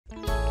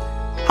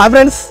Hi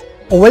friends,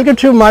 welcome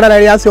to Model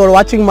Ideas. You are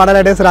watching Model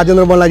Ideas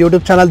Rajendhar Bonla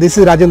YouTube channel. This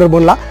is Rajendhar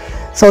Bonla.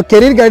 So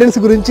career guidance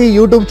గురించి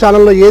YouTube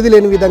ఛానల్లో ఏది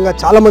లేని విధంగా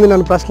చాలా మంది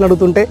నన్ను ప్రశ్నలు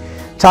అడుగుతుంటే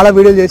చాలా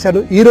వీడియోలు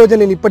చేశాను. ఈ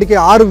రోజు నేను ఇప్పటికే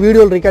 6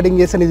 వీడియోలు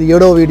రికార్డింగ్ చేశాను. ఇది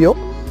 7వ వీడియో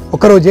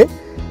ఒక రోజే.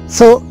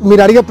 సో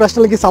మీరు అడిగే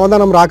ప్రశ్నలకి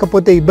సమాధానం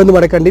రాకపోతే ఇబ్బంది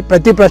పడకండి.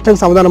 ప్రతి ప్రశ్నకు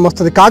సమాధానం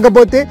వస్తుంది.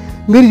 కాకపోతే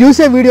మీరు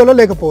చూసే వీడియోలో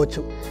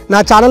లేకపోవచ్చు. నా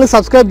ఛానల్ని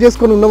సబ్స్క్రైబ్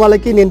చేసుకొని ఉన్న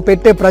వాళ్ళకి నేను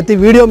పెట్టే ప్రతి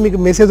వీడియో మీకు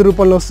మెసేజ్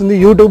రూపంలో వస్తుంది.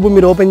 యూట్యూబ్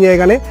మీరు ఓపెన్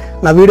చేయగానే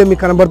నా వీడియో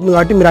మీకు కనబడుతుంది.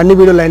 కాబట్టి మీరు అన్ని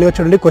వీడియోలు లైన్గా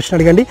చూడండి, క్వశ్చన్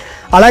అడగండి.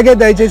 అలాగే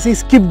దయచేసి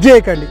స్కిప్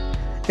చేయకండి.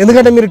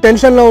 ఎందుకంటే మీరు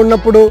టెన్షన్లో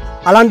ఉన్నప్పుడు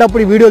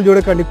అలాంటప్పుడు ఈ వీడియోలు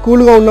చూడకండి,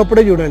 కూల్గా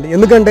ఉన్నప్పుడే చూడండి.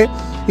 ఎందుకంటే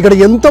ఇక్కడ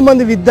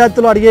ఎంతోమంది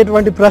విద్యార్థులు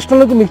అడిగేటువంటి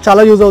ప్రశ్నలకు మీకు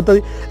చాలా యూజ్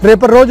అవుతుంది.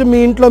 రేపటి రోజు మీ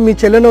ఇంట్లో మీ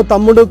చెల్లెనో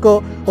తమ్ముడుకో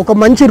ఒక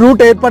మంచి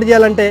రూట్ ఏర్పాటు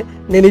చేయాలంటే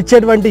నేను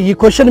ఇచ్చేటువంటి ఈ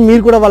క్వశ్చన్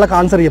మీరు కూడా వాళ్ళకి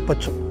ఆన్సర్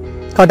చెప్పచ్చు.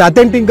 కాబట్టి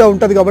అథెంటిక్గా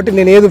ఉంటుంది. కాబట్టి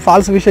నేను ఏది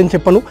ఫాల్స్ విషయం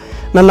చెప్పను.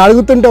 నన్ను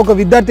అడుగుతుంటే ఒక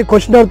విద్యార్థి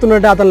క్వశ్చన్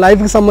అడుగుతున్నట్టే అతని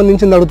లైఫ్కి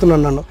సంబంధించింది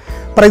అడుగుతున్నాను నన్ను.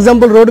 ఫర్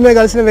ఎగ్జాంపుల్ రోడ్డు మీద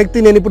కలిసిన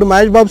వ్యక్తి నేను ఇప్పుడు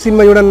మహేష్ బాబు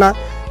సినిమా చూడన్నా,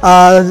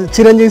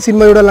 చిరంజీవి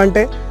సినిమా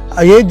చూడాలంటే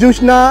ఏది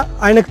చూసినా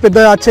ఆయనకు పెద్ద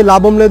వచ్చే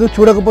లాభం లేదు,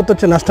 చూడకపోతే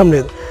వచ్చే నష్టం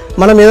లేదు.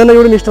 మనం ఏదైనా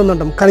చూడని ఇష్టం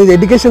ఉంటాం, కానీ ఇది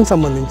ఎడ్యుకేషన్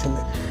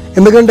సంబంధించింది.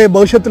 ఎందుకంటే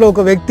భవిష్యత్తులో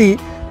ఒక వ్యక్తి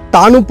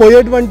తాను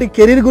పోయేటువంటి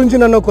కెరీర్ గురించి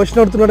నన్ను క్వశ్చన్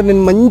అడుగుతున్నట్టు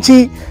నేను మంచి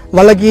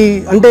వాళ్ళకి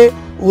అంటే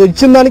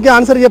ఇచ్చిన దానికి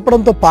ఆన్సర్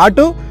చెప్పడంతో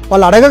పాటు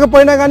వాళ్ళు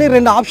అడగకపోయినా కానీ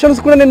 2 ఆప్షన్స్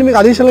కూడా నేను మీకు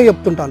అడిషనల్గా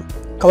చెప్తుంటాను.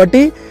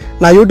 కాబట్టి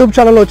నా యూట్యూబ్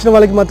ఛానల్లో వచ్చిన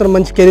వాళ్ళకి మాత్రం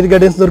మంచి కెరీర్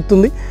గైడెన్స్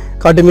దొరుకుతుంది.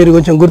 కాబట్టి మీరు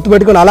కొంచెం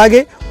గుర్తుపెట్టుకొని,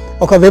 అలాగే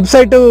ఒక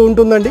వెబ్సైట్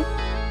ఉంటుందండి,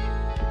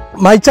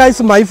 మై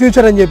చాయిస్ మై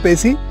ఫ్యూచర్ అని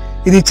చెప్పేసి.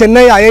 ఇది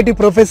చెన్నై ఐఐటి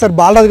ప్రొఫెసర్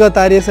బాలరాజు గారు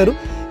తయారు చేశారు.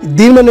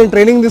 దీనిలో నేను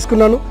ట్రైనింగ్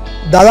తీసుకున్నాను.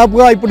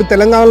 దాదాపుగా ఇప్పుడు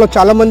తెలంగాణలో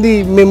చాలామంది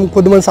మేము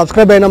కొద్దిమంది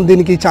సబ్స్క్రైబ్ అయినాం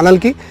దీనికి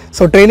ఛానల్కి.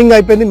 సో ట్రైనింగ్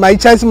అయిపోయింది. మై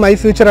చాయిస్ మై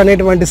ఫ్యూచర్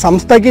అనేటువంటి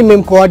సంస్థకి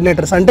మేము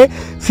కోఆర్డినేటర్స్. అంటే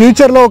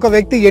ఫ్యూచర్లో ఒక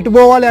వ్యక్తి ఎటు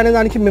పోవాలి అనే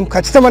దానికి మేము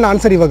ఖచ్చితమైన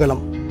ఆన్సర్ ఇవ్వగలం.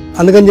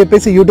 అందుకని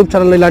చెప్పేసి యూట్యూబ్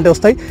ఛానల్లో ఇలాంటివి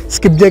వస్తాయి.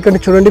 స్కిప్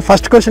చేయకుండా చూడండి.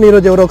 ఫస్ట్ క్వశ్చన్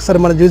ఈరోజు ఎవరో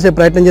ఒకసారి మనం చూసే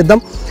ప్రయత్నం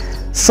చేద్దాం.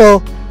 So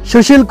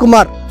Sushil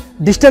Kumar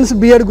distance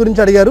B.Ed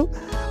గురించి అడిగారు.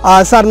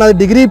 సార్ నాది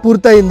డిగ్రీ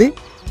పూర్తయింది,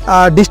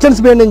 డిస్టెన్స్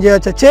B.Ed నేను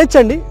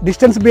చేయొచ్చండి.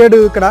 డిస్టెన్స్ B.Ed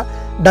ఇక్కడ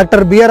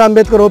doctor BR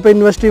Ambedkar open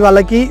university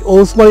వాళ్ళకి,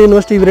 ఉస్మానియా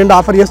యూనివర్సిటీ ఇవి 2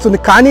 ఆఫర్ చేస్తుంది.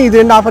 కానీ ఇది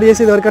 2 ఆఫర్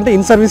చేసేది ఎవరికంటే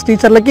ఇన్ సర్వీస్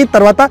టీచర్లకి,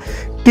 తర్వాత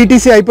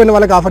టీటీసీ అయిపోయిన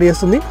వాళ్ళకి ఆఫర్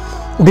చేస్తుంది.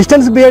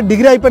 డిస్టెన్స్ B.Ed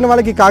డిగ్రీ అయిపోయిన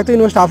వాళ్ళకి కాకతీయ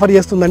యూనివర్సిటీ ఆఫర్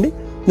చేస్తుందండి.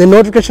 నేను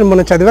నోటిఫికేషన్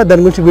మొన్న చదివా,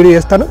 దాని గురించి వీడియో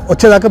చేస్తాను.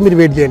 వచ్చేదాకా మీరు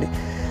వెయిట్ చేయండి.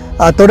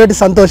 తోడేటి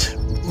సంతోష్,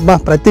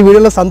 ప్రతి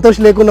వీడియోలో సంతోష్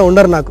లేకుండా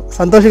ఉండరు నాకు.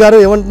 సంతోష్ గారు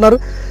ఏమంటున్నారు,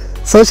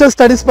 సోషల్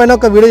స్టడీస్ పైన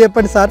ఒక వీడియో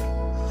చెప్పండి సార్.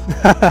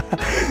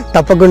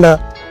 తప్పకుండా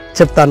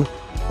చెప్తాను.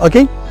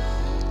 ఓకే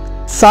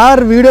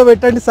సార్, వీడియో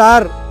పెట్టండి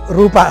సార్.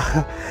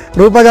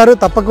 రూప గారు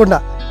తప్పకుండా.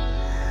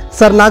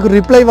 సార్ నాకు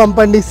రిప్లై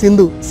పంపండి.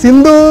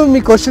 సింధు మీ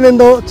క్వశ్చన్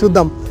ఏందో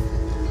చూద్దాం.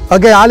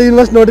 ఓకే, ఆల్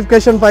యూనివర్సిటీ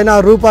నోటిఫికేషన్ పైన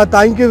రూప,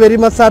 thank you very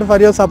much sir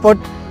for your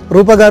support.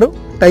 రూప గారు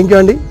థ్యాంక్ యూ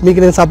అండి, మీకు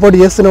నేను సపోర్ట్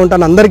చేస్తూనే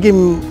ఉంటాను. అందరికీ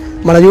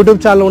మన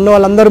యూట్యూబ్ ఛానల్ ఉన్న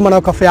వాళ్ళందరూ మన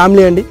ఒక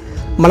ఫ్యామిలీ అండి.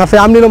 మన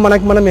ఫ్యామిలీలో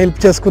మనం హెల్ప్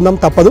చేసుకుందాం,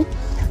 తప్పదు.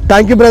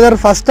 Thank you brother,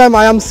 first time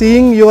I'm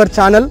seeing your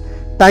channel.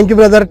 Thank you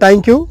brother,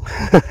 thank you.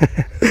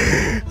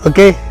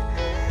 Okay,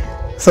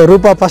 so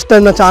Roopa first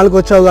time నా ఛానల్కి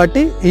వచ్చావు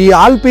కాబట్టి ఈ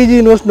ఆల్ పీజీ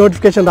యూనివర్సిటీ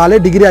నోటిఫికేషన్ రాలే,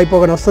 డిగ్రీ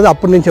అయిపోగానే వస్తుంది,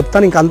 అప్పుడు నేను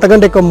చెప్తాను. ఇంకా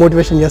అంతకంటే ఎక్కువ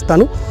మోటివేషన్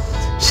చేస్తాను.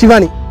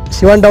 శివాని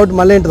డౌట్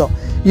మళ్ళీ ఏంటిదో,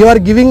 you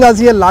are giving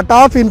us a lot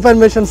of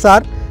information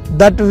sir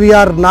that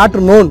we are not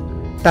known.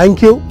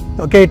 Thank you.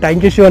 Okay,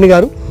 thank you Shivani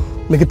గారు.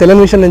 మీకు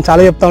తెలియని విషయం నేను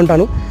చాలా చెప్తా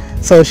ఉంటాను.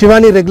 సో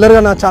శివాని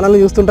రెగ్యులర్గా నా ఛానల్ని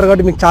చూస్తుంటారు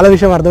కాబట్టి మీకు చాలా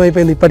విషయం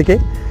అర్థమైపోయింది ఇప్పటికే.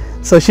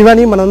 సో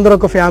శివాని, మనందరూ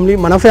ఒక ఫ్యామిలీ,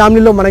 మన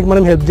ఫ్యామిలీలో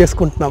మనం హెల్ప్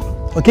చేసుకుంటున్నాం.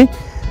 ఓకే,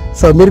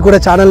 సో మీరు కూడా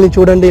ఛానల్ని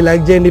చూడండి,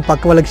 లైక్ చేయండి,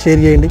 పక్క వాళ్ళకి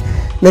షేర్ చేయండి.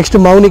 నెక్స్ట్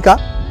మౌనిక,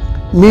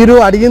 మీరు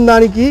అడిగిన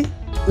దానికి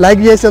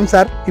లైక్ చేసాం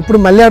సార్, ఇప్పుడు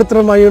మళ్ళీ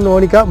అడుగుతున్నాం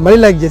మౌనిక, మళ్ళీ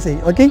లైక్ చేసేయి.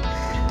 ఓకే,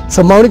 సో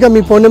మౌనిక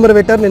మీ ఫోన్ నెంబర్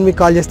పెట్టారు, నేను మీకు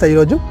కాల్ చేస్తాను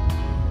ఈరోజు.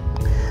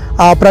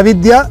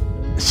 ప్రవిద్య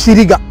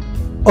షిరిగా,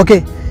 ఓకే,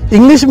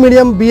 ఇంగ్లీష్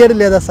మీడియం B.Ed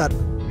లేదా సార్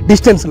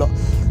డిస్టెన్స్లో?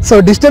 సో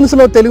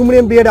డిస్టెన్స్లో తెలుగు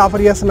మీడియం B.Ed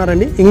ఆఫర్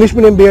చేస్తున్నారండి. ఇంగ్లీష్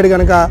మీడియం B.Ed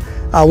కనుక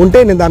ఉంటే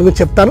నేను దాని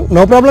గురించి చెప్తాను.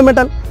 No problem at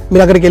all.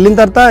 మీరు అక్కడికి వెళ్ళిన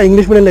తర్వాత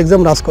ఇంగ్లీష్ మీడియంలో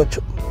ఎగ్జామ్ రాసుకోవచ్చు.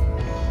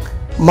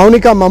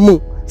 మౌనిక మమ్ము,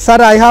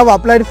 sir I have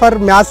applied for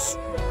maths,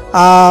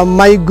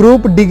 my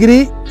group degree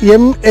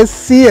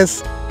MSCS,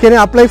 can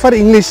apply for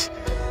English?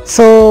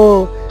 So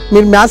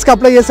మీరు మ్యాథ్స్కి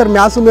అప్లై చేస్తారు,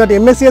 మ్యాథ్స్ ఉంది కాబట్టి.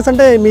 MSCS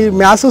అంటే మీ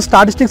మ్యాథ్స్,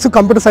 స్టాటిస్టిక్స్,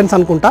 కంప్యూటర్ సైన్స్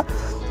అనుకుంటా.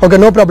 Okay,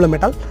 no problem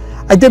at all.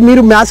 అయితే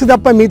మీరు మ్యాథ్స్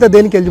తప్ప మిగతా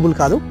దేనికి ఎలిజిబుల్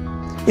కాదు,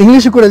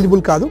 ఇంగ్లీష్ కూడా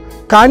ఎలిజిబుల్ కాదు.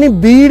 కానీ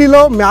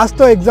B.Edలో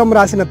మ్యాథ్స్తో ఎగ్జామ్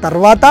రాసిన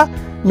తర్వాత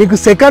మీకు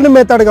సెకండ్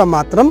మెథడ్గా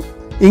మాత్రం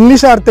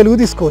ఇంగ్లీష్ ఆర్ తెలుగు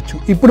తీసుకోవచ్చు.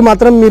 ఇప్పుడు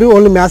మాత్రం మీరు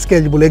ఓన్లీ మ్యాథ్స్కి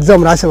ఎలిజిబుల్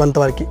ఎగ్జామ్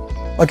రాసేంతవరకు.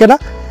 ఓకేనా?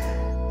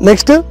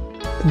 నెక్స్ట్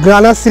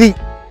జ్ఞానశ్రీ,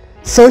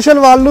 సోషల్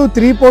వాళ్ళు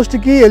 3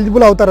 పోస్ట్కి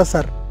ఎలిజిబుల్ అవుతారా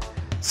సార్?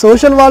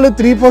 సోషల్ వాళ్ళు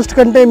 3 పోస్ట్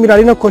కంటే మీరు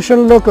అడిగిన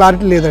క్వశ్చన్లో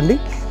క్లారిటీ లేదండి.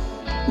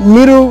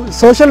 మీరు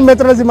సోషల్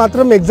మెథడాలజీ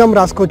మాత్రం ఎగ్జామ్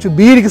రాసుకోవచ్చు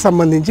B.Edకి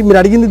సంబంధించి. మీరు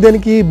అడిగింది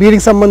దేనికి?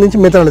 B.Edకి సంబంధించి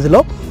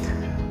మెథడాలజీలో.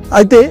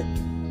 అయితే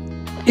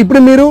ఇప్పుడు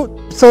మీరు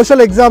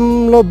సోషల్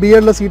ఎగ్జామ్లో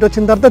B.Edలో సీట్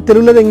వచ్చిన తర్వాత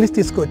తెలుగు లేదా ఇంగ్లీష్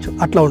తీసుకోవచ్చు,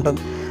 అట్లా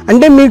ఉంటుంది.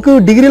 అంటే మీకు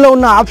డిగ్రీలో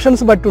ఉన్న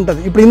ఆప్షన్స్ బట్టి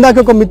ఉంటుంది. ఇప్పుడు ఇందాక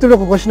ఒక మిత్రుడు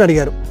ఒక క్వశ్చన్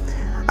అడిగారు,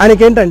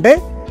 ఆయనకి ఏంటంటే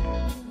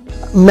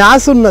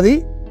మ్యాథ్స్ ఉన్నది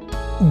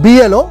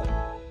BAలో,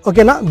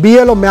 ఓకేనా,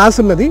 BAలో మ్యాథ్స్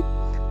ఉన్నది,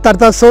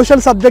 తర్వాత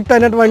సోషల్ సబ్జెక్ట్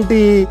అయినటువంటి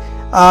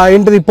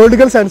ఏంటిది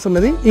పొలిటికల్ సైన్స్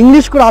ఉన్నది,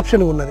 ఇంగ్లీష్ కూడా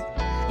ఆప్షన్ ఉన్నది.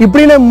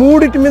 ఇప్పుడు నేను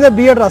మూడింటి మీద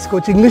B.Ed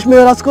రాసుకోవచ్చు, ఇంగ్లీష్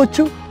మీద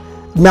రాసుకోవచ్చు,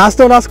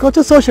 మ్యాథ్స్తో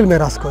రాసుకోవచ్చు, సోషల్ మీద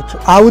రాసుకోవచ్చు.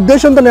 ఆ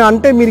ఉద్దేశంతో నేను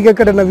అంటే మీరు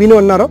ఎక్కడైనా విని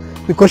ఉన్నారో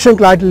మీ క్వశ్చన్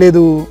క్లారిటీ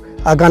లేదు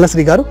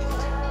గానశ్రీ గారు.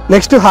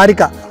 నెక్స్ట్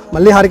హారిక,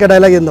 మళ్ళీ హారిక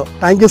డైలాగ్ ఏందో.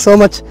 Thank you so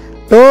much.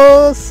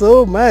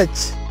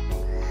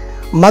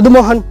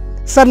 Madhumohan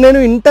sir, నేను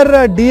ఇంటర్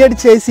D.Ed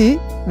చేసి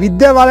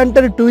విద్యా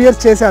వాలంటీర్ 2 years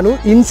చేశాను.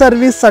 In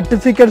service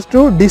certificates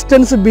to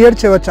distance B.Ed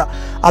చేయవచ్చా?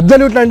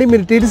 అబ్జల్యూట్లీ అండి.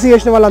 మీరు టీటీసీ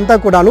చేసిన వాళ్ళంతా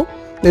కూడాను,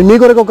 నేను మీ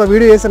కొరకు ఒక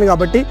వీడియో చేశాను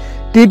కాబట్టి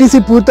టీటీసీ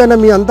పూర్తయిన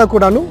మీ అంతా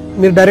కూడాను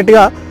మీరు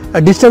డైరెక్ట్గా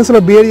డిస్టెన్స్లో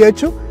B.Ed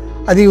చేయొచ్చు.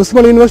 అది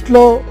ఉస్మాన్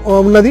యూనివర్సిటీలో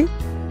ఉన్నది,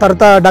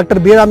 తర్వాత డాక్టర్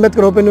B.R.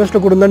 అంబేద్కర్ ఓపెన్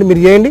యూనివర్సిటీలో కూడా ఉందండి.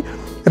 మీరు చేయండి.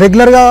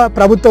 రెగ్యులర్గా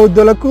ప్రభుత్వ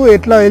ఉద్యోగులకు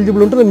ఎట్లా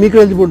ఎలిజిబుల్ ఉంటుందో మీకు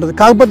ఎలిజిబుల్ ఉంటుంది.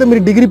 కాకపోతే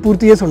మీరు డిగ్రీ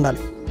పూర్తి చేసి ఉండాలి.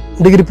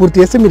 డిగ్రీ పూర్తి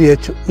చేస్తే మీరు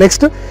చేయొచ్చు.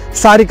 నెక్స్ట్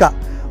సారిక,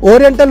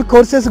 ఓరియంటల్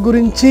కోర్సెస్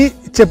గురించి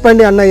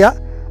చెప్పండి అన్నయ్య,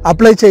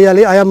 అప్లై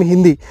చేయాలి, I'm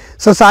Hindi.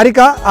 So Sarika,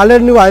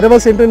 already నువ్వు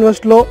హైదరాబాద్ సెంట్రల్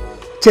యూనివర్సిటీలో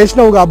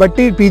చేసినావు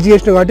కాబట్టి, పీజీ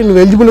చేసినావు కాబట్టి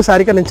నువ్వు ఎలిజిబుల్.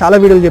 సారిక, నేను చాలా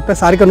వీడియోలు చెప్పాను.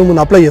 సారిక, నువ్వు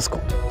ముందు అప్లై చేసుకో,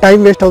 టైం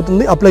వేస్ట్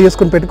అవుతుంది. అప్లై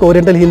చేసుకొని పెట్టుకో.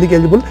 Oriental హిందీకి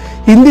eligible.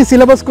 హిందీ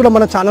సిలబస్ కూడా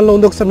మన ఛానల్లో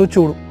ఉంది, ఒకసారి నువ్వు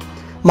చూడు.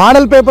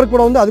 మోడల్ పేపర్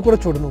కూడా ఉంది, అది కూడా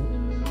చూడు నువ్వు.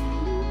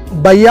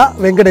 భయ్యా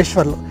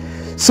వెంకటేశ్వర్లు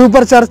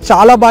సూపర్ సార్,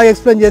 చాలా బాగా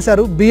ఎక్స్ప్లెయిన్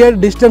చేశారు. B.Ed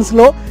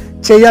డిస్టెన్స్లో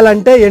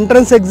చేయాలంటే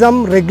entrance exam,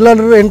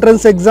 regular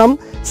entrance exam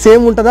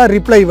same ఉంటుందా?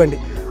 రిప్లై ఇవ్వండి.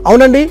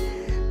 అవునండి,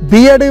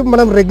 B.Ed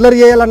మనం రెగ్యులర్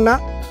చేయాలన్నా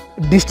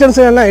డిస్టెన్స్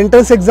అయినా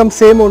ఎంట్రన్స్ ఎగ్జామ్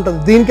సేమ్ ఉంటుంది.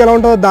 దీనికి ఎలా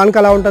ఉంటుందో దానికి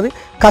అలా ఉంటుంది.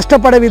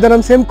 కష్టపడే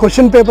విధానం సేమ్,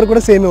 క్వశ్చన్ పేపర్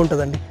కూడా సేమే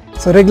ఉంటుందండి.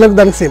 సో రెగ్యులర్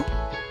దానికి సేమ్.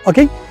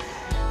 ఓకే.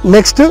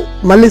 నెక్స్ట్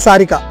మళ్ళీ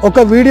సారిక, ఒక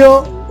వీడియో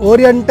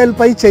ఓరియంటల్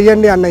పై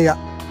చేయండి అన్నయ్య,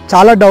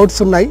 చాలా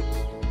డౌట్స్ ఉన్నాయి.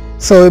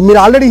 సో మీరు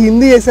ఆల్రెడీ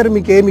హిందీ చేశారు,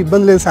 మీకు ఏమి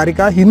ఇబ్బంది లేదు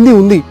సారిక. హిందీ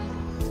ఉంది,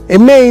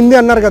 MA హిందీ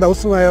అన్నారు కదా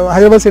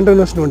హైదరాబాద్ సెంట్రల్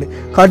యూనివర్సిటీ నుండి,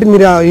 కాబట్టి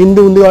మీరు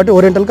హిందీ ఉంది కాబట్టి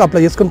ఓరియంటల్కి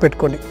అప్లై చేసుకొని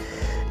పెట్టుకోండి.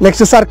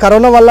 నెక్స్ట్ సార్,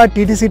 కరోనా వల్ల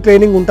టీటీసీ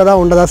ట్రైనింగ్ ఉంటుందా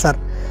ఉండదా సార్?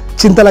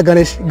 చింతల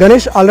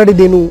గణేష్ ఆల్రెడీ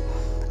నేను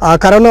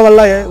కరోనా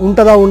వల్ల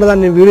ఉంటుందా ఉండదా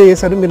అని నేను వీడియో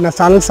చేశాను. మీరు నా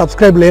ఛానల్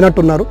సబ్స్క్రైబ్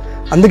లేనట్టున్నారు,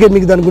 అందుకే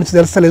మీకు దాని గురించి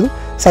తెలుస్తలేదు.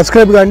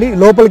 సబ్స్క్రైబ్ కాండి,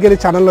 లోపలికి వెళ్ళి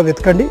ఛానల్లో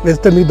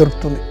వెతికితే మీకు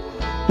దొరుకుతుంది.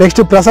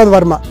 Next Prasad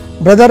Varma,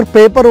 brother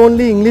paper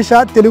only ఇంగ్లీషా,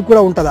 Telugu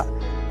కూడా ఉంటుందా?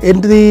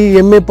 ఏంటిది?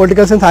 MA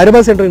political science,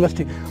 Hyderabad central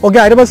university. Okay,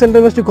 Hyderabad central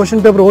university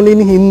question paper only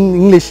in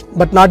English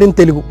but not in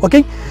Telugu. Okay.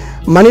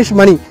 Manish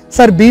Mani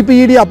sir,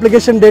 BPED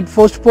application date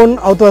postpone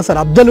అవుతుందా సార్?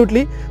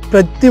 అబ్జల్యూట్లీ,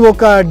 ప్రతి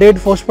ఒక్క డేట్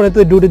పోస్ట్పోన్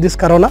అవుతుంది due to this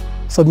corona.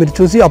 So మీరు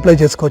చూసి apply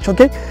చేసుకోవచ్చు.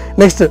 Okay.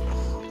 Next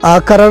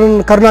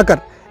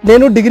Karunakar,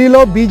 నేను డిగ్రీలో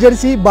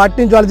BJC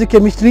botany zoology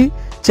chemistry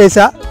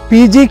చేసా,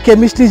 పీజీ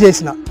కెమిస్ట్రీ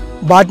చేసిన.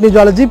 బాటనీ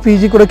జువాలజీ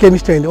పీజీ కూడా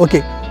కెమిస్ట్రీ అయింది. ఓకే.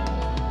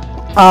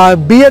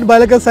 B.Ed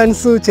బయాలజికల్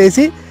సైన్స్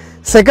చేసి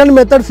సెకండ్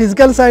మెథడ్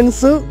ఫిజికల్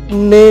సైన్స్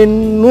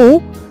నేను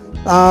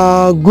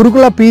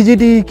గురుకుల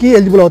PGTకి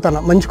ఎలిజిబుల్ అవుతాను.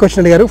 మంచి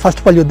క్వశ్చన్ అడిగారు.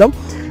 ఫస్ట్ ఆఫ్ ఆల్ చూద్దాం.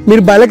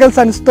 మీరు బయాలజికల్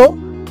సైన్స్తో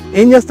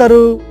ఏం చేస్తారు?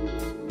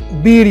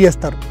 B.Ed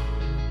చేస్తారు.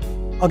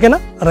 ఓకేనా?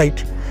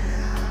 రైట్.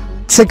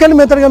 సెకండ్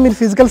మెథడ్గా మీరు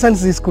ఫిజికల్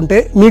సైన్స్ తీసుకుంటే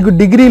మీకు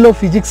డిగ్రీలో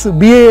ఫిజిక్స్,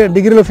 BA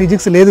డిగ్రీలో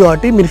ఫిజిక్స్ లేదు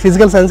కాబట్టి మీరు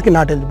ఫిజికల్ సైన్స్కి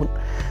నాట్ ఎలిజిబుల్.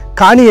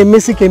 కానీ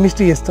MSc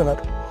కెమిస్ట్రీ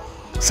చేస్తున్నారు.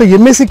 సో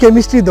MSc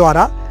కెమిస్ట్రీ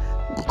ద్వారా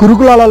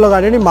గురుకులాలలో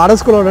కానీ మోడల్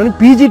స్కూల్లో కానీ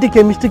PGT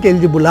కెమిస్ట్రీకి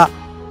ఎలిజిబులా?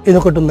 ఇది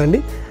ఒకటి ఉందండి.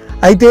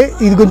 అయితే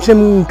ఇది కొంచెం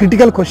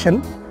critical question.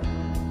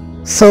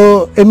 So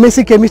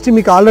MSc chemistry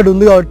మీకు ఆల్రెడీ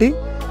ఉంది కాబట్టి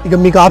ఇక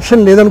మీకు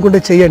ఆప్షన్ లేదనుకుంటే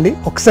చేయండి.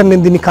 ఒకసారి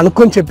నేను దీన్ని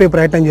కనుక్కొని చెప్పే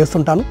ప్రయత్నం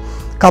చేస్తుంటాను.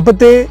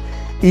 కాకపోతే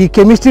ఈ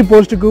కెమిస్ట్రీ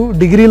పోస్టుకు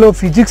డిగ్రీలో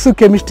ఫిజిక్స్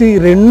కెమిస్ట్రీ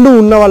రెండు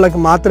ఉన్న వాళ్ళకి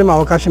మాత్రమే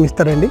అవకాశం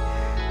ఇస్తారండి.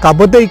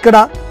 కాకపోతే ఇక్కడ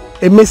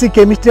MSc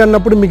కెమిస్ట్రీ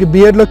అన్నప్పుడు మీకు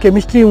B.Edలో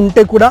కెమిస్ట్రీ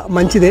ఉంటే కూడా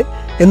మంచిదే,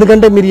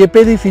 ఎందుకంటే మీరు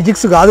చెప్పేది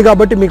ఫిజిక్స్ కాదు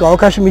కాబట్టి మీకు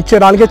అవకాశం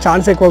ఇచ్చేయడానికే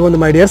ఛాన్స్ ఎక్కువగా ఉంది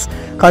మై డియర్స్.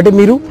 కాబట్టి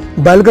మీరు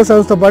బయాలజికల్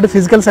సైన్స్తో పాటు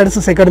ఫిజికల్ సైన్స్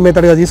సెకండ్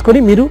మెథడ్గా తీసుకొని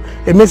మీరు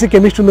MSc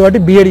కెమిస్ట్రీ ఉంది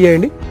కాబట్టి B.Ed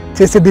చేయండి.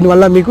 చేస్తే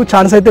దీనివల్ల మీకు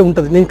ఛాన్స్ అయితే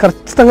ఉంటుంది. నేను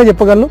ఖచ్చితంగా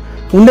చెప్పగలను,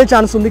 ఉండే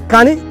ఛాన్స్ ఉంది,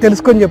 కానీ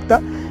తెలుసుకొని చెప్తా.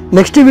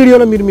 నెక్స్ట్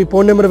వీడియోలో మీరు మీ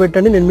ఫోన్ నెంబర్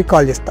పెట్టండి, నేను మీకు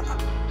కాల్ చేస్తాను.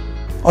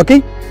 Okay.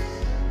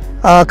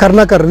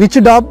 Karunakar, which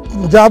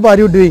job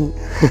or you doing?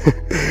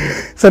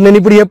 So నేను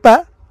ఇప్పుడు చెప్పా,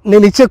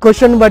 నేను ఇచ్చే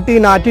క్వశ్చన్ బట్టి,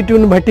 నా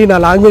యాటిట్యూడ్ని బట్టి, నా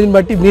లాంగ్వేజ్ని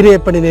బట్టి మీరే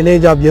చెప్పండి నేనే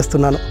జాబ్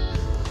చేస్తున్నాను,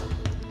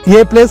 ఏ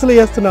ప్లేస్లో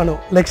చేస్తున్నాను,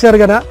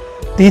 లెక్చర్గానా,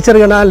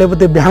 టీచర్గానా,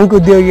 లేకపోతే బ్యాంక్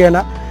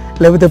ఉద్యోగిగానా,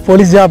 లేకపోతే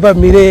పోలీస్ జాబా,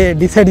 మీరే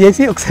డిసైడ్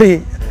చేసి ఒకసారి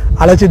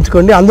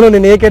ఆలోచించుకోండి. అందులో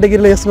నేను ఏ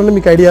కేటగిరీలో చేస్తున్నానో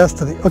మీకు ఐడియా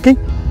వస్తుంది. ఓకే,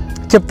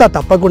 చెప్తా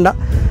తప్పకుండా.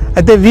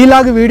 అయితే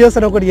వీలాగ్ వీడియోస్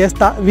అని ఒకటి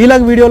చేస్తా.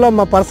 వీలాగ్ వీడియోలో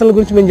మా పర్సనల్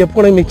గురించి మేము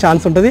చెప్పుకోవడానికి మీకు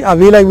ఛాన్స్ ఉంటుంది. ఆ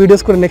వీలాగ్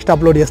వీడియోస్ కూడా నెక్స్ట్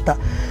అప్లోడ్ చేస్తా.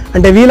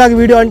 అంటే వీలాగ్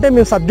వీడియో అంటే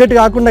మేము సబ్జెక్ట్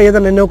కాకుండా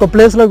ఏదైనా నేను ఒక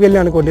ప్లేస్లోకి వెళ్ళి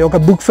అనుకోండి, ఒక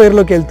బుక్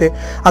ఫెయిర్లోకి వెళ్తే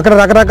అక్కడ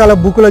రకరకాల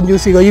బుక్లను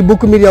చూసి ఈ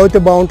బుక్ మీరు చదివితే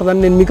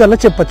బాగుంటుందని నేను మీకు అలా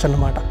చెప్పొచ్చు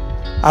అన్నమాట.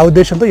 ఆ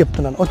ఉద్దేశంతో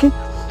చెప్తున్నాను. ఓకే.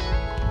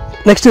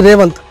 నెక్స్ట్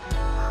రేవంత్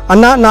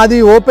అన్న, నాది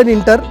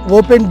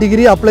ఓపెన్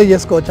డిగ్రీ అప్లై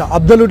చేసుకోవచ్చా?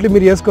 అబ్సల్యూట్లీ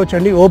మీరు చేసుకోవచ్చు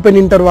అండి. ఓపెన్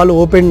ఇంటర్ వాళ్ళు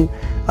ఓపెన్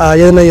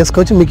ఏదైనా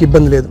చేసుకోవచ్చు, మీకు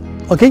ఇబ్బంది లేదు.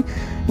 Okay.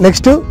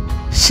 Next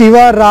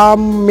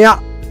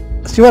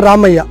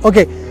Sivaramayya,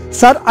 okay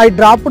sir, I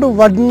dropped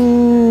 1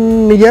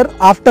 year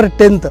after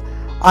 10th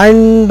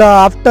and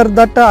after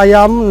that I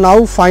am now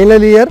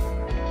final year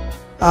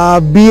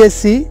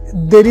BSc.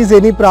 There is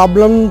any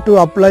problem to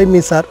apply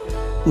me sir?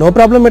 No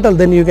problem at all,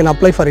 then you can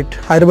apply for it,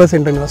 Hyderabad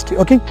central university.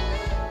 Okay,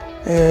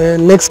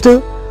 next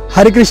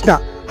Harikrishna,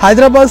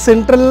 Hyderabad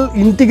central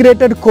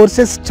integrated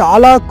courses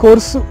చాలా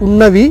course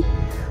ఉన్నవి,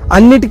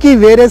 అన్నిటికీ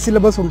వేరే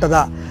syllabus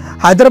ఉంటుందా?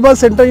 Hyderabad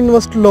central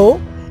యూనివర్సిటీలో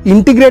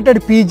integrated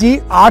PG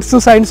arts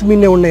science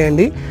మీనే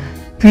ఉన్నాయండి.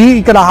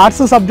 ఇక్కడ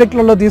arts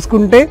సబ్జెక్టులలో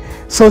తీసుకుంటే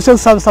social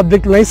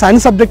సబ్జెక్టులు ఉన్నాయి,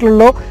 science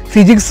సబ్జెక్టులలో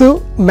physics,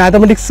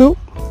 mathematics,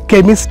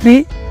 chemistry,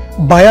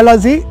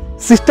 biology,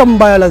 system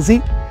biology,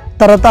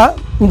 తర్వాత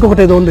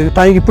ఇంకొకటి ఏదో ఉంది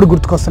టైం ఇప్పుడు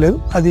గుర్తుకొస్తలేదు,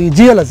 అది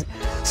జియాలజీ.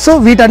 సో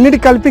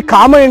వీటన్నిటికి కలిపి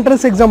కామన్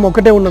ఎంట్రన్స్ ఎగ్జామ్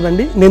ఒకటే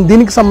ఉన్నదండి. నేను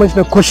దీనికి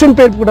సంబంధించిన క్వశ్చన్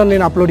పేపర్ కూడా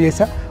నేను అప్లోడ్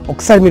చేశాను,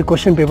 ఒకసారి మీరు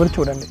క్వశ్చన్ పేపర్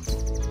చూడండి.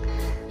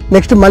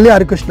 నెక్స్ట్ మళ్ళీ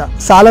హరికృష్ణ,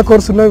 చాలా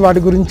కోర్సు ఉన్నాయి, వాటి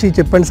గురించి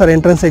చెప్పండి సార్.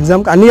 ఎంట్రన్స్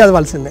ఎగ్జామ్కి అన్నీ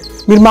చదవాల్సిందే,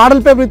 మీరు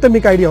మోడల్ పేపర్ ఇస్తే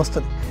మీకు ఐడియా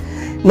వస్తుంది.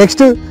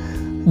 నెక్స్ట్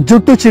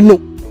జుట్టు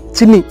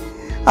చిన్ని,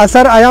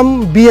 sir I am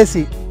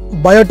BSc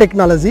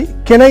biotechnology,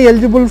 can I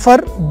eligible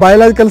for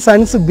biological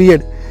science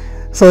B.Ed?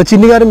 So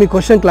చిన్ని గారు మీ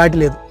క్వశ్చన్ క్లారిటీ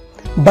లేదు.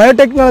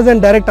 బయోటెక్నాలజీ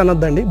అని డైరెక్ట్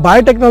అనొద్దండి,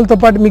 బయోటెక్నాలజీతో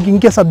పాటు మీకు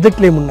ఇంకే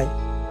సబ్జెక్టులు ఏమున్నాయి?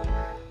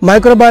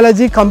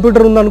 మైక్రోబయాలజీ,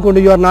 కంప్యూటర్ ఉందనుకోండి,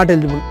 యు ఆర్ నాట్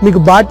ఎలిజిబుల్. మీకు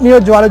బాటనీయో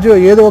జువాలజీయో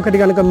ఏదో ఒకటి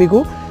కనుక మీకు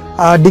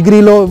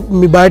డిగ్రీలో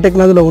మీ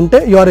బయోటెక్నాలజీలో ఉంటే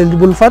you are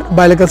eligible for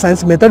biological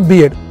science method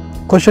B.Ed.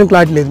 Question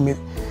clarity లేదు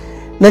మీది.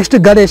 Next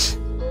Ganesh,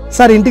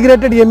 sir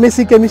integrated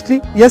MSc chemistry,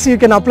 yes you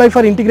can apply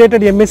for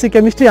integrated MSc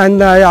chemistry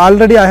and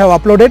already I have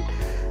uploaded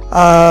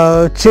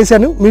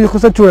చేశాను, మీరు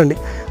ఒకసారి చూడండి.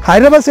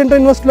 హైదరాబాద్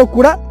సెంట్రల్ యూనివర్సిటీలో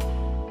కూడా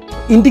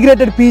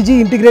integrated PG,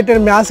 integrated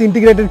maths,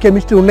 integrated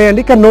chemistry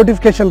ఉన్నాయండి, కానీ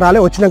నోటిఫికేషన్ రాలే,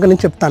 వచ్చినాక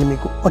నేను చెప్తాను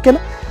మీకు.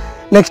 ఓకేనా.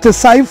 Next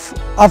Saif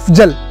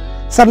Afzal,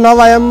 sir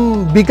now I'm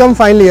BCom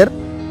final year,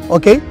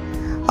 okay,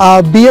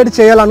 B.Ed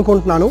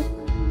చేయాలనుకుంటున్నాను,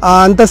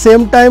 అంత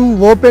సేమ్ టైం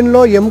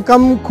ఓపెన్లో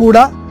ఎంకామ్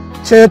కూడా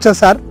చేయొచ్చా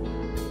సార్?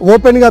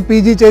 ఓపెన్గా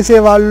పీజీ చేసే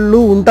వాళ్ళు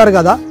ఉంటారు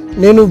కదా,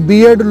 నేను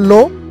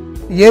B.Edలో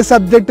ఏ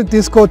సబ్జెక్ట్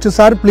తీసుకోవచ్చు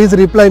sir? Please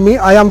reply me,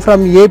 I am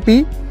from AP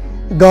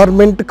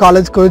government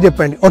college కూడా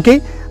చెప్పండి. ఓకే,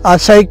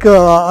 షైక్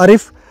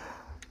అరీఫ్,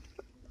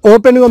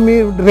 ఓపెన్గా మీ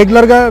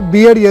రెగ్యులర్గా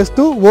B.Ed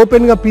చేస్తూ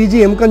ఓపెన్గా పీజీ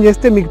ఎంకామ్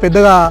చేస్తే మీకు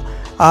పెద్దగా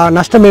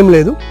నష్టం ఏం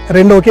లేదు,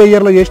 రెండు ఒకే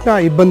ఇయర్లో చేసినా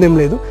ఇబ్బంది ఏం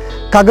లేదు.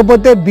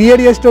 కాకపోతే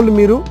B.Ed చేసేటోళ్ళు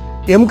మీరు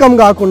ఎంకామ్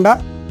కాకుండా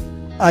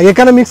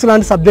ఎకనామిక్స్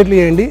లాంటి సబ్జెక్టులు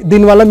చేయండి,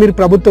 దీనివల్ల మీరు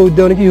ప్రభుత్వ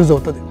ఉద్యోగానికి యూజ్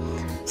అవుతుంది.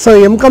 సో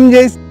ఎంకామ్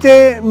చేస్తే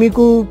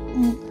మీకు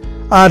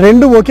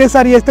రెండు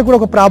ఒకేసారి చేస్తే కూడా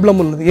ఒక ప్రాబ్లం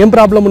ఉన్నది. ఏం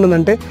ప్రాబ్లం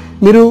ఉన్నదంటే,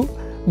 మీరు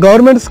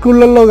గవర్నమెంట్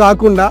స్కూళ్ళల్లో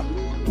కాకుండా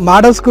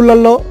మోడల్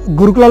స్కూళ్ళల్లో,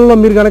 గురుకులలో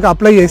మీరు కనుక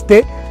అప్లై చేస్తే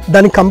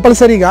దానికి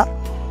కంపల్సరీగా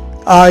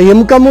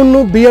ఎంకామ్ను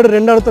B.Ed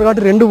రెండు అడుగుతారు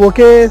కాబట్టి రెండు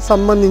ఒకే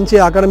సంబంధించి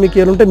అకాడమిక్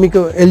ఇయర్ ఉంటే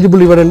మీకు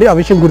ఎలిజిబుల్ ఇవ్వడండి, ఆ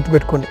విషయం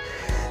గుర్తుపెట్టుకోండి.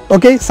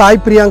 ఓకే, సాయి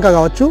ప్రియాంక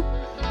కావచ్చు,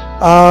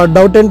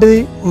 డౌట్ ఏంటిది?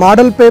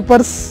 Model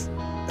papers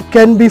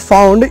can be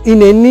found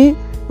in any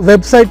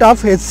website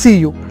of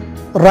HCU,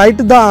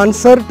 right the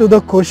answer to the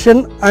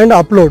question and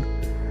upload.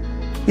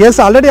 Yes,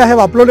 already I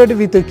have uploaded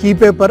with key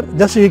paper,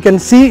 just you can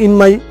see in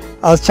my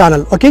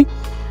channel. Okay,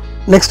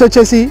 next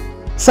వచ్చేసి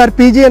sir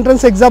PG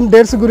entrance exam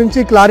dates గురించి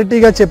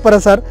క్లారిటీగా చెప్పారా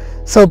sir?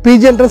 So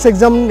PG entrance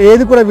exam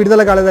ఏది కూడా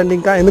విడుదల కాలేదండి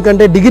ఇంకా,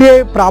 ఎందుకంటే డిగ్రీ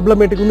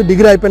ప్రాబ్లమేటిక్ ఉంది,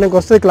 డిగ్రీ అయిపోయినాక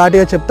వస్తే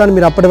క్లారిటీగా చెప్తాను,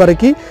 మీరు అప్పటి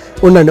వరకు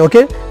ఉండండి.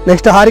 Okay,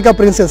 next Harika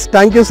princess,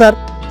 thank you sir.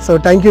 So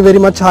thank you very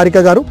much Harika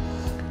గారు.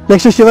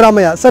 Next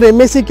Sivaramayya, sir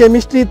MSc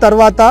chemistry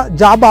తర్వాత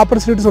జాబ్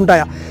ఆపర్చునిటీస్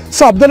ఉంటాయా?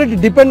 So absolutely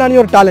depend on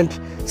your talent.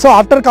 So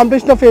after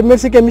completion of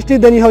MSc chemistry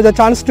then you have the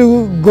chance to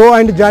go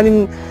and join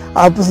in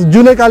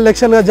junior college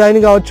లెక్చరర్గా join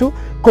కావచ్చు,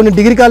 కొన్ని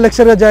degree college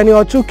లెక్చరర్గా join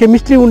కావచ్చు,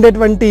 chemistry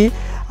ఉండేటువంటి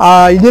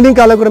engineering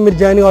college కూడా మీరు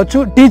join కావచ్చు,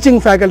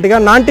 teaching ఫ్యాకల్టీగా.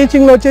 Non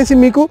టీచింగ్లో వచ్చేసి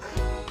మీకు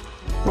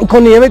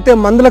కొన్ని ఏవైతే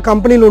మందుల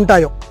కంపెనీలు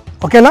ఉంటాయో,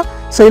 ఓకేనా,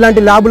 సో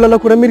ఇలాంటి ల్యాబులలో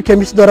కూడా మీరు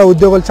కెమిస్ట్రీ ద్వారా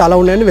ఉద్యోగాలు చాలా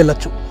ఉన్నాయని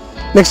వెళ్ళొచ్చు.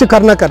 Next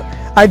Karunakar,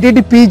 I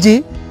did PG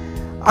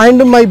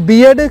and my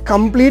B.Ed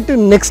complete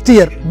next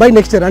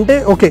year అంటే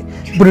ఓకే,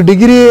 ఇప్పుడు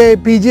డిగ్రీ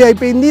పీజీ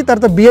అయిపోయింది,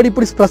 తర్వాత B.Ed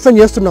ఇప్పుడు ప్రస్తుతం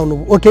చేస్తున్నావు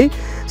నువ్వు. Okay,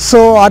 so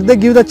are they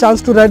give the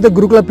chance to right the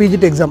గురుకుల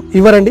పీజీటీ ఎగ్జామ్?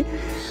 ఇవ్వరండి,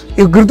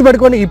 ఇవి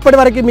గుర్తుపెట్టుకోండి.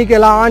 ఇప్పటివరకు మీకు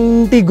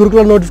ఎలాంటి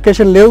గురుకుల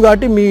నోటిఫికేషన్ లేవు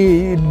కాబట్టి మీ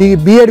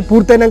B.Ed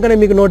పూర్తయినాకనే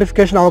మీకు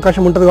నోటిఫికేషన్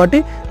అవకాశం ఉంటుంది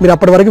కాబట్టి మీరు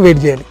అప్పటి వరకు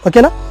వెయిట్ చేయండి.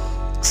 ఓకేనా.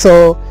 సో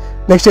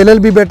నెక్స్ట్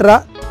LLB బెటరా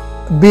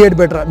B.Ed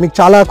బెటరా? మీకు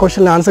చాలా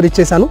క్వశ్చన్ ఆన్సర్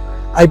ఇచ్చేసాను,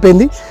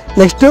 అయిపోయింది.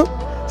 Next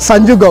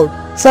Sanju Goud,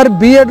 sir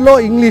B.Edలో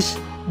English,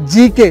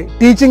 GK,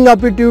 teaching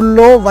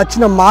అప్టిట్యూడ్లో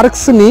వచ్చిన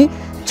మార్క్స్ని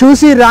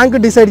చూసి ర్యాంక్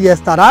డిసైడ్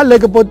చేస్తారా,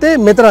 లేకపోతే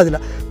మెథడాలజీలో?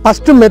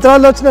 ఫస్ట్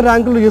మెథడాలజీలో వచ్చిన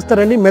ర్యాంకులు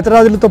చూస్తారండి.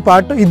 మెథడాలజీలతో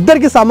పాటు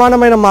ఇద్దరికి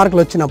సమానమైన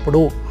మార్కులు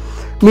వచ్చినప్పుడు,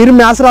 మీరు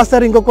మ్యాథ్స్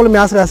రాస్తారు, ఇంకొకళ్ళు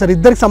మ్యాథ్స్ రాస్తారు,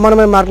 ఇద్దరికి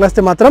సమానమైన మార్కులు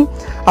వస్తే మాత్రం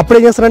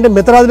అప్పుడేం చేస్తారంటే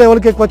మెథడాలజీలో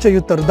ఎవరికి ఎక్కువ వచ్చో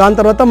చూస్తారు, దాని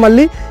తర్వాత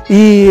మళ్ళీ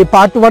ఈ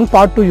Part 1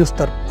 Part 2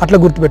 చూస్తారు. అట్లా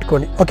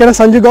గుర్తుపెట్టుకోండి. ఓకేనా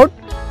సంజు గౌడ్.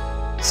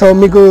 సో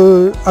మీకు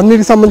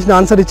అన్నిటికి సంబంధించిన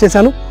ఆన్సర్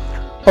ఇచ్చేసాను.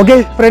 ఓకే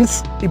ఫ్రెండ్స్,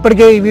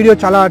 ఇప్పటికే ఈ వీడియో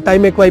చాలా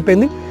టైం ఎక్కువ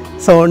అయిపోయింది.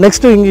 సో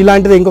నెక్స్ట్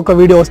ఇలాంటిది ఇంకొక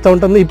వీడియో వస్తూ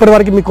ఉంటుంది.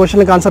 ఇప్పటివరకు మీ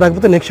క్వశ్చన్కి ఆన్సర్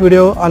రాకపోతే నెక్స్ట్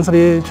వీడియో ఆన్సర్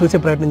చూసే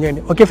ప్రయత్నం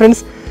చేయండి. Okay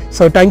friends,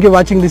 so thank you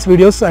watching this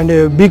videos and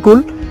be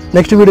cool.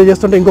 Next video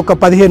చేస్తుంటే ఇంకొక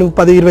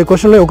 15-20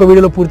 క్వశ్చన్లు ఒక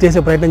వీడియోలో పూర్తి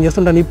చేసే ప్రయత్నం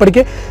చేస్తుంటాను.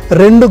 ఇప్పటికే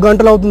 2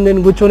 గంటలు అవుతుంది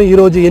నేను కూర్చొని,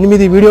 ఈరోజు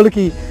 8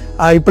 వీడియోలకి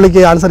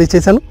ఇప్పటికే ఆన్సర్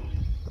ఇచ్చేసాను.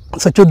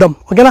 సో చూద్దాం.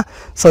 ఓకేనా.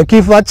 So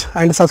keep watch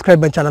and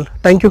subscribe my channel.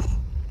 Thank you.